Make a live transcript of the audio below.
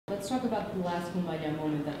let's talk about the last Kumbaya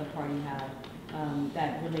moment that the party had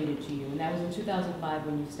that related to you. And that was in 2005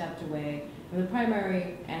 when you stepped away from the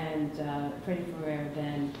primary and Freddy Ferrer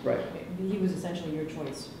then, he was essentially your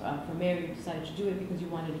choice for mayor. You decided to do it because you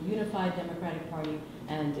wanted a unified Democratic Party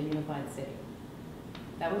and a unified city.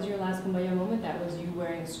 That was your last Kumbaya moment? That was you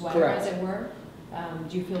wearing a sweater, as it were?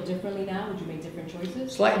 Do you feel differently now? Would you make different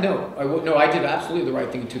choices? No, I did absolutely the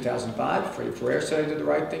right thing in 2005. Freddy Ferrer said I did the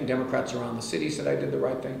right thing. Democrats around the city said I did the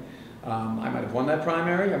right thing. I might have won that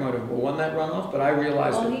primary, I might have won that runoff, but I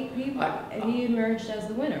realized he emerged as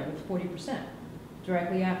the winner with 40%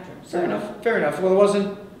 directly after. Fair enough. Well, it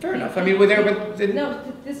wasn't fair enough. I mean,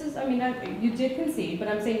 you did concede, but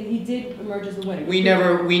I'm saying he did emerge as the winner. We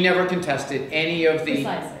never contested any of the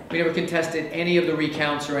We never contested any of the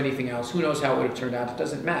recounts or anything else. Who knows how it would have turned out? It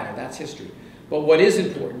doesn't matter. That's history. But what is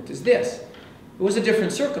important is this: it was a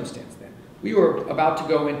different circumstance then. We were about to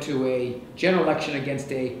go into a general election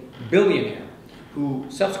against a billionaire who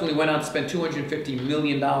subsequently went on to spend $250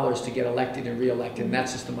 million to get elected and re-elected, and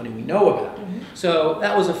that's just the money we know about. So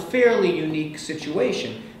that was a fairly unique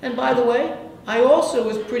situation. And by the way, I also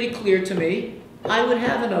was pretty clear to me I would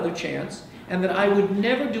have another chance and that I would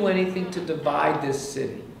never do anything to divide this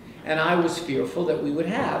city. And I was fearful that we would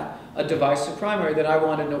have a divisive primary that I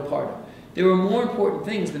wanted no part of. There were more important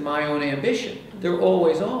things than my own ambition. There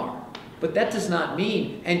always are. But that does not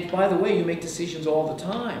mean, and by the way, you make decisions all the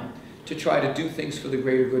time to try to do things for the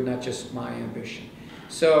greater good, not just my ambition.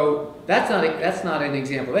 So that's not an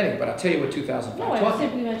example of anything. But I'll tell you what 2005 taught me. No, I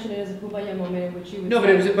simply mentioned it as a Kumbaya moment in which you would. No,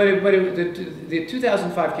 the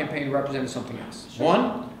 2005 campaign represented something else. Sure.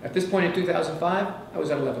 One, at this point in 2005, I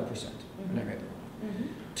was at 11% when I made the run.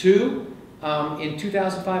 Two, in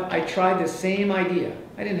 2005, I tried the same idea.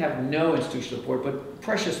 I didn't have no institutional support, but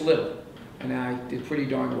precious little, and I did pretty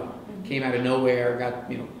darn well. Came out of nowhere, got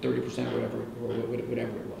 30% or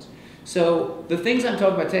whatever it was. So the things I'm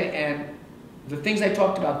talking about today, and the things I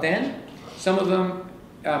talked about then, some of them,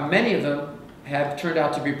 many of them, have turned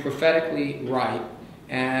out to be prophetically right,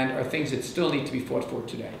 and are things that still need to be fought for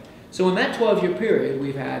today. So in that 12-year period,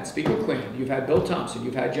 we've had Speaker Quinn, you've had Bill Thompson,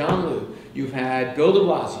 you've had John Liu, you've had Bill de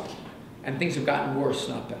Blasio, and things have gotten worse,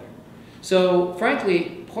 not better. So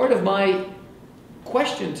frankly, part of my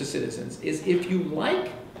question to citizens is, if you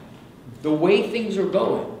like the way things are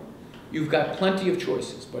going, you've got plenty of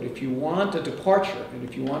choices. But if you want a departure, and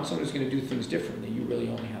if you want someone who's going to do things differently, you really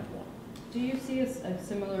only have one. Do you see a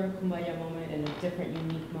similar Kumbaya moment and a different,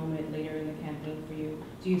 unique moment later in the campaign for you?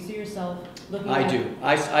 Do you see yourself looking at... I do.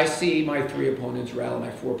 I see my four opponents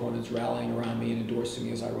rallying around me and endorsing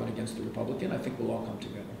me as I run against the Republican. I think we'll all come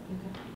together.